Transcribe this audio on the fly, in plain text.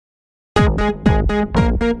Hi,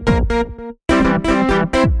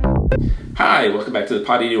 welcome back to the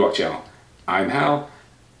Potty Walk channel. I'm Hal,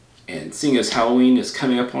 and seeing as Halloween is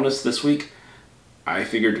coming up on us this week, I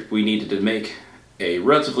figured we needed to make a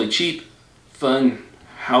relatively cheap, fun,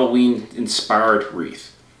 Halloween-inspired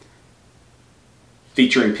wreath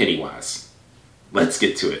featuring Pennywise. Let's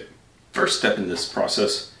get to it. First step in this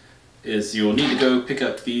process is you'll need to go pick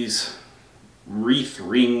up these wreath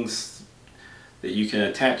rings that you can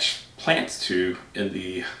attach plants to in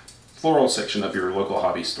the floral section of your local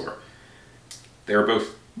hobby store. They're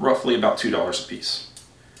both roughly about $2 a piece.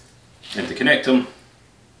 And to connect them,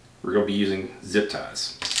 we're going to be using zip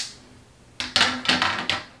ties.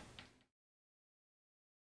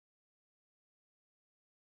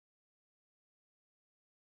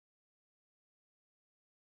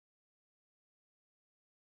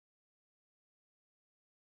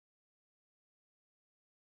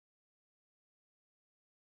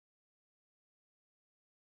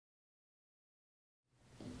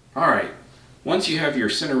 Alright, once you have your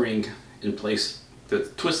center ring in place, the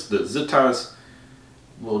zip ties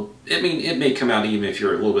will, it may come out even if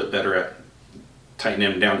you're a little bit better at tightening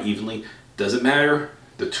them down evenly. Doesn't matter.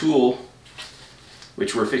 The tool,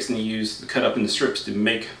 which we're fixing to use to cut up into strips to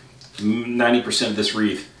make 90% of this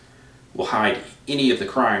wreath, will hide any of the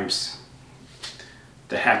crimes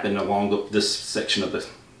that happen along this section of the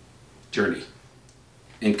journey.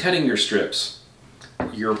 In cutting your strips,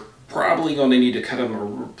 you're probably going to need to cut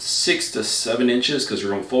them 6 to 7 inches because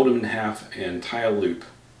you're going to fold them in half and tie a loop.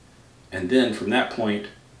 And then from that point,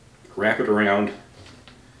 wrap it around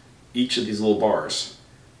each of these little bars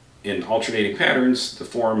in alternating patterns to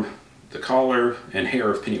form the collar and hair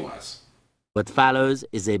of Pennywise. What follows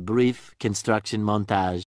is a brief construction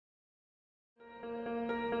montage.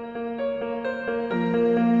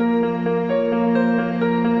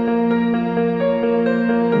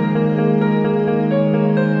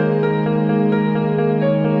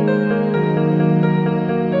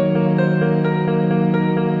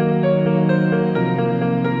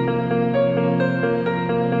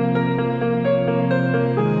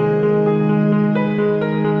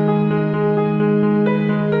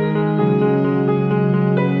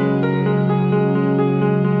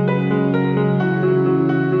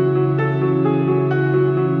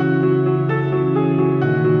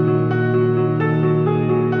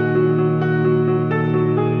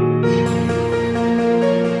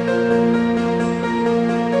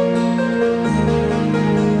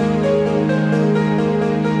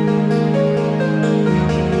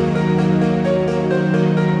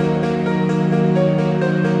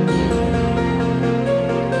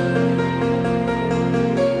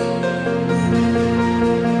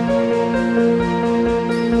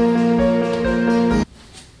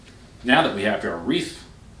 Now that we have our wreath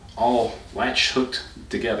all latch hooked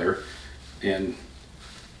together in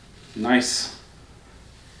nice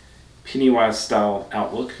Pennywise style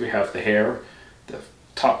outlook, we have the hair, the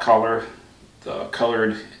top collar, the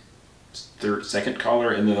colored second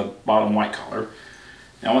collar, and the bottom white collar.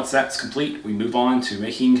 Now once that's complete, we move on to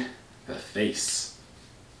making the face.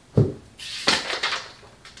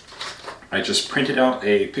 I just printed out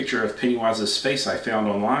a picture of Pennywise's face I found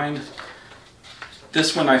online.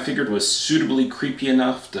 This one I figured was suitably creepy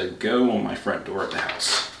enough to go on my front door at the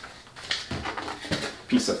house.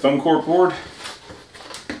 Piece of foam core board.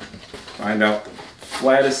 Find out the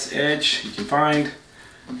flattest edge you can find,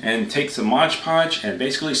 and take some Mod Podge and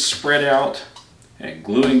basically spread out and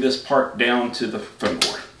gluing this part down to the foam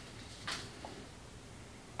core.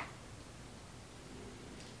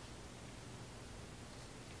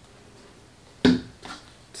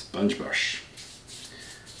 Sponge brush.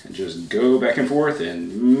 And just go back and forth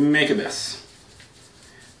and make a mess.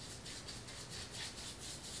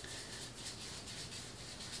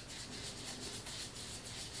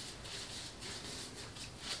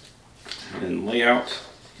 And lay out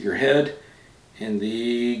your head in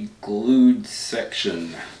the glued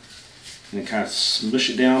section. And kind of smush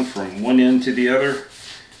it down from one end to the other.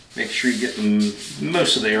 Make sure you get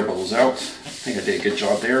most of the air bubbles out. I think I did a good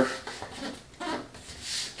job there.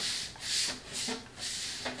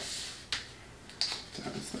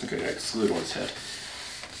 Okay, I glued on his head.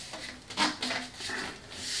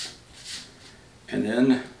 And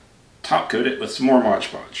then top coat it with some more Mod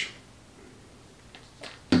Podge.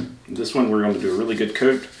 This one we're going to do a really good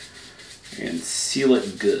coat and seal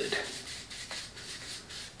it good.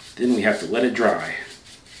 Then we have to let it dry.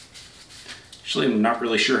 Actually, I'm not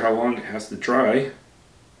really sure how long it has to dry.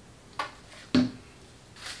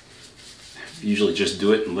 Usually just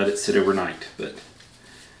do it and let it sit overnight, but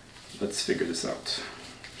let's figure this out.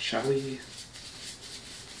 Shall we?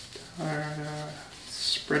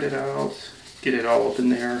 spread it out, get it all up in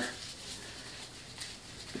there.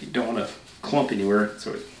 But you don't want to clump anywhere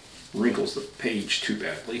so it wrinkles the page too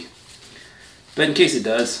badly. But in case it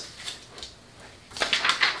does,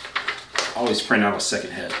 always print out a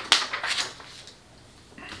second head.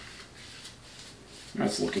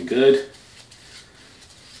 That's looking good.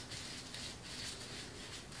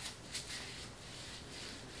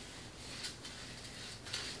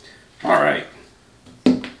 Alright,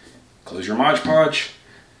 close your Mod Podge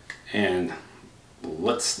and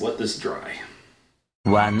let's let this dry.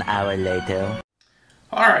 1 hour later.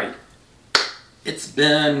 Alright, it's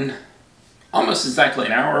been almost exactly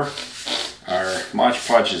an hour. Our Mod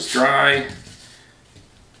Podge is dry.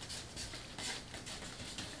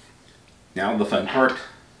 Now the fun part,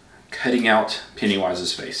 cutting out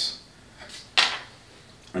Pennywise's face.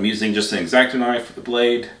 I'm using just an X-Acto knife with the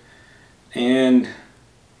blade and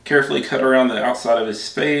carefully cut around the outside of his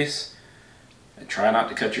face, and try not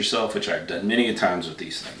to cut yourself, which I've done many times with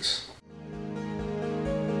these things.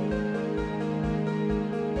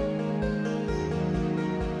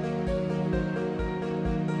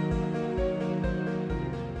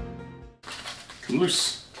 Come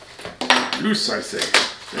loose. Loose, I say.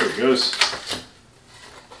 There it goes.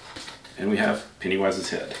 And we have Pennywise's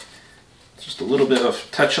head. Just a little bit of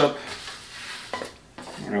touch-up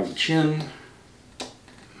around the chin.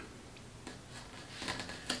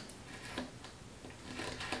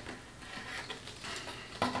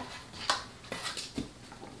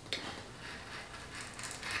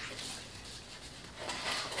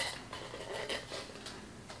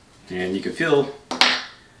 And you can feel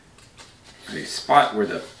a spot where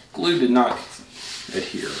the glue did not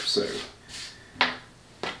adhere, so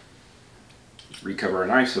recover our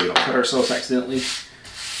knife so we don't cut ourselves accidentally,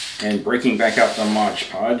 and breaking back out the Mod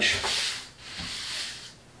Podge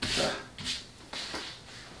to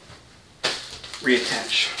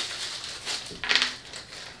reattach.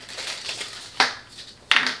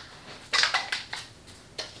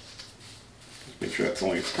 Make sure that's the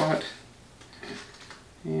only spot.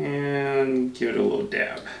 And give it a little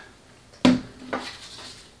dab.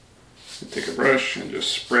 Take a brush and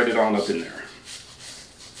just spread it on up in there.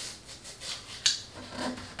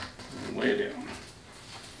 And lay it down.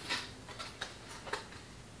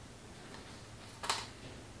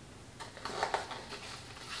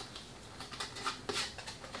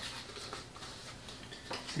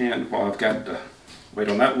 And while I've got to wait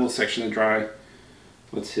on that little section to dry,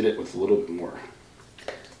 let's hit it with a little bit more.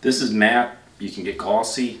 This is matte. You can get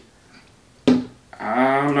glossy.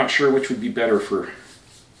 I'm not sure which would be better for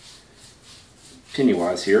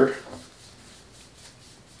Pennywise here.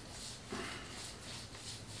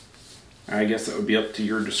 I guess that would be up to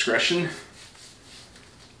your discretion.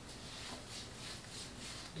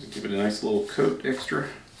 Just give it a nice little coat extra.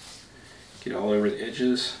 Get all over the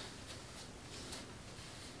edges.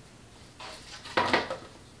 And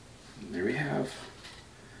there we have.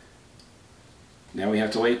 Now we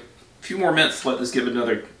have to wait a few more minutes, let this give it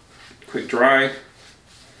another quick dry,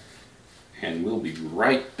 and we'll be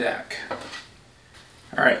right back.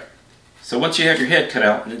 Alright, so once you have your head cut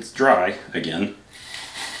out and it's dry again,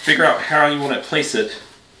 figure out how you want to place it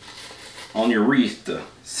on your wreath to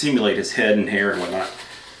simulate his head and hair and whatnot.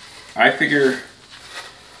 I figure,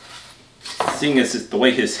 seeing as it's the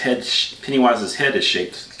way his head, Pennywise's head is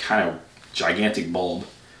shaped, kind of gigantic bulb,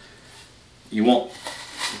 you want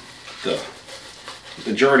the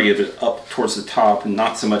majority of it up towards the top and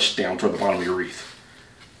not so much down toward the bottom of your wreath.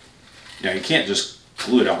 Now you can't just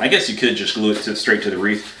glue it on. I guess you could just glue it straight to the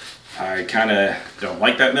wreath. I kind of don't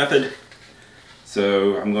like that method.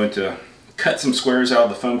 So I'm going to cut some squares out of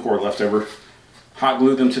the foam core left over, hot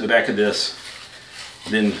glue them to the back of this,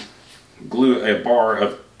 then glue a bar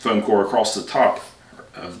of foam core across the top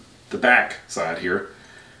of the back side here.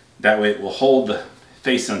 That way it will hold the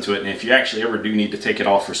face onto it, and if you actually ever do need to take it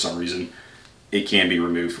off for some reason, it can be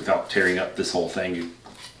removed without tearing up this whole thing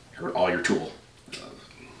or all your tool.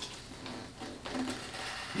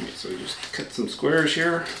 So just cut some squares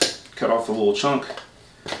here, cut off a little chunk,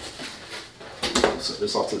 set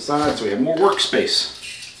this off to the side so we have more workspace.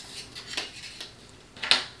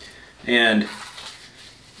 And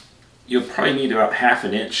you'll probably need about ½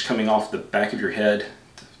 an inch coming off the back of your head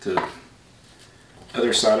to the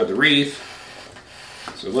other side of the wreath.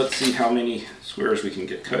 So let's see how many squares we can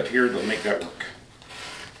get cut here that'll make that work.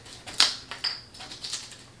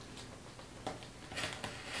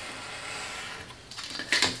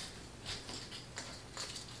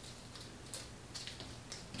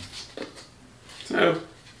 So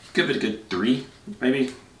give it a good 3,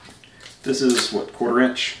 maybe. This is what, 1/4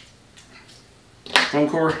 inch foam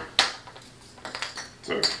core.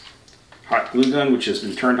 So hot hot glue gun, which has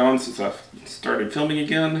been turned on since I've started filming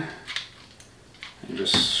again, and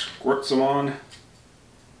just squirt some on.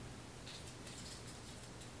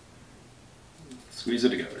 Squeeze it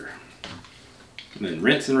together. And then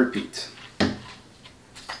rinse and repeat.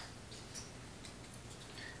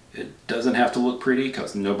 It doesn't have to look pretty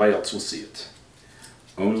because nobody else will see it.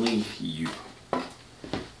 Only you.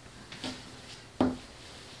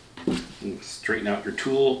 And straighten out your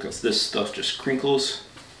tool because this stuff just crinkles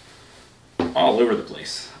all over the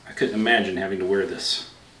place. I couldn't imagine having to wear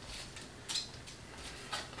this.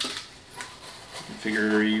 I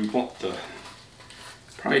figure you want the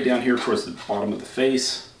probably down here towards the bottom of the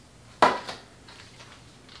face.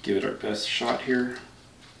 Give it our best shot here.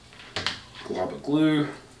 Glob of glue.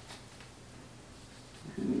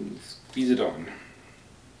 And squeeze it on.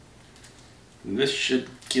 And this should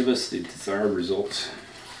give us the desired result.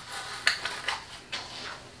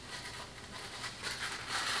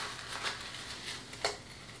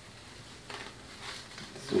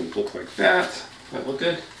 This will look like that. That look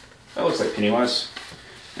good? That looks like Pennywise.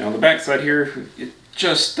 Now on the back side here, it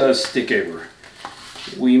just does stick over.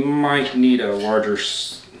 We might need a larger,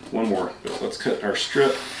 one more, but let's cut our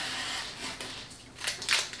strip.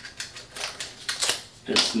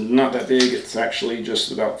 It's not that big, it's actually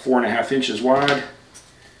just about 4.5 inches wide,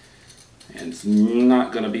 and it's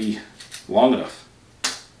not going to be long enough.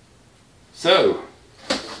 So,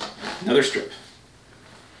 another strip.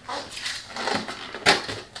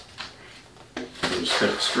 We'll just cut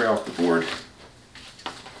it straight off the board.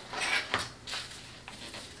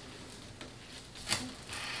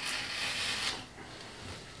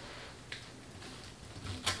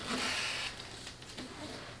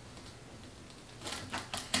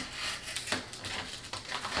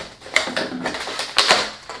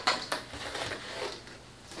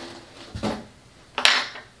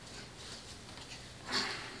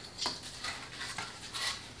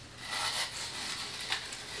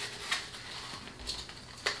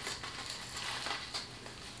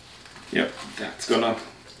 Yep, that's gonna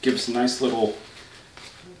give us a nice little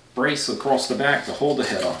brace across the back to hold the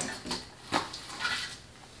head on.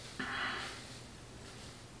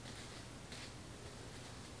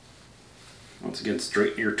 Once again,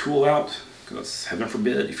 straighten your tool out, because heaven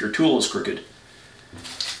forbid if your tool is crooked.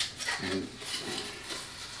 And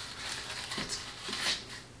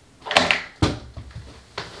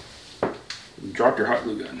drop your hot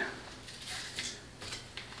glue gun.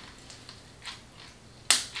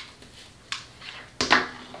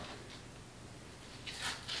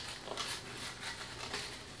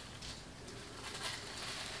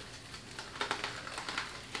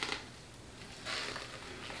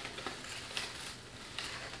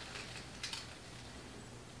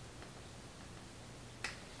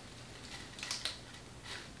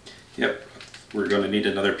 Yep, we're going to need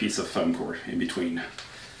another piece of foam core in between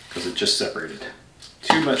because it just separated.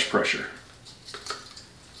 Too much pressure.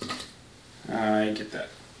 I get that.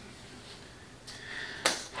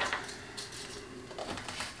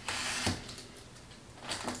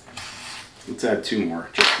 Let's add 2 more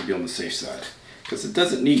just to be on the safe side because it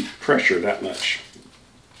doesn't need pressure that much.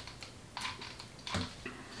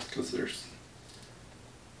 Because there's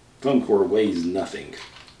foam core weighs nothing.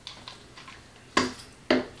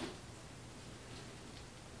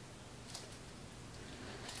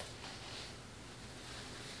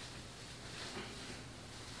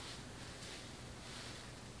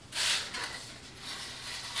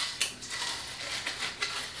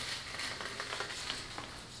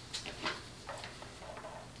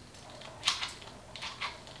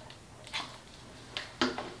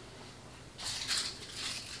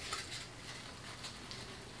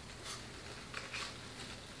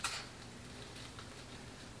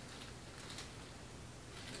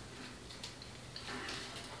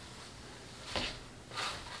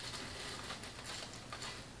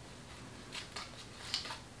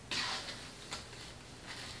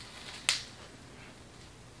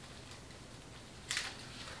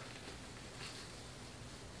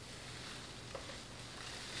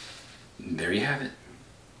 There you have it.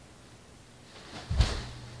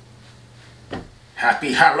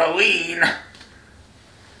 Happy Halloween!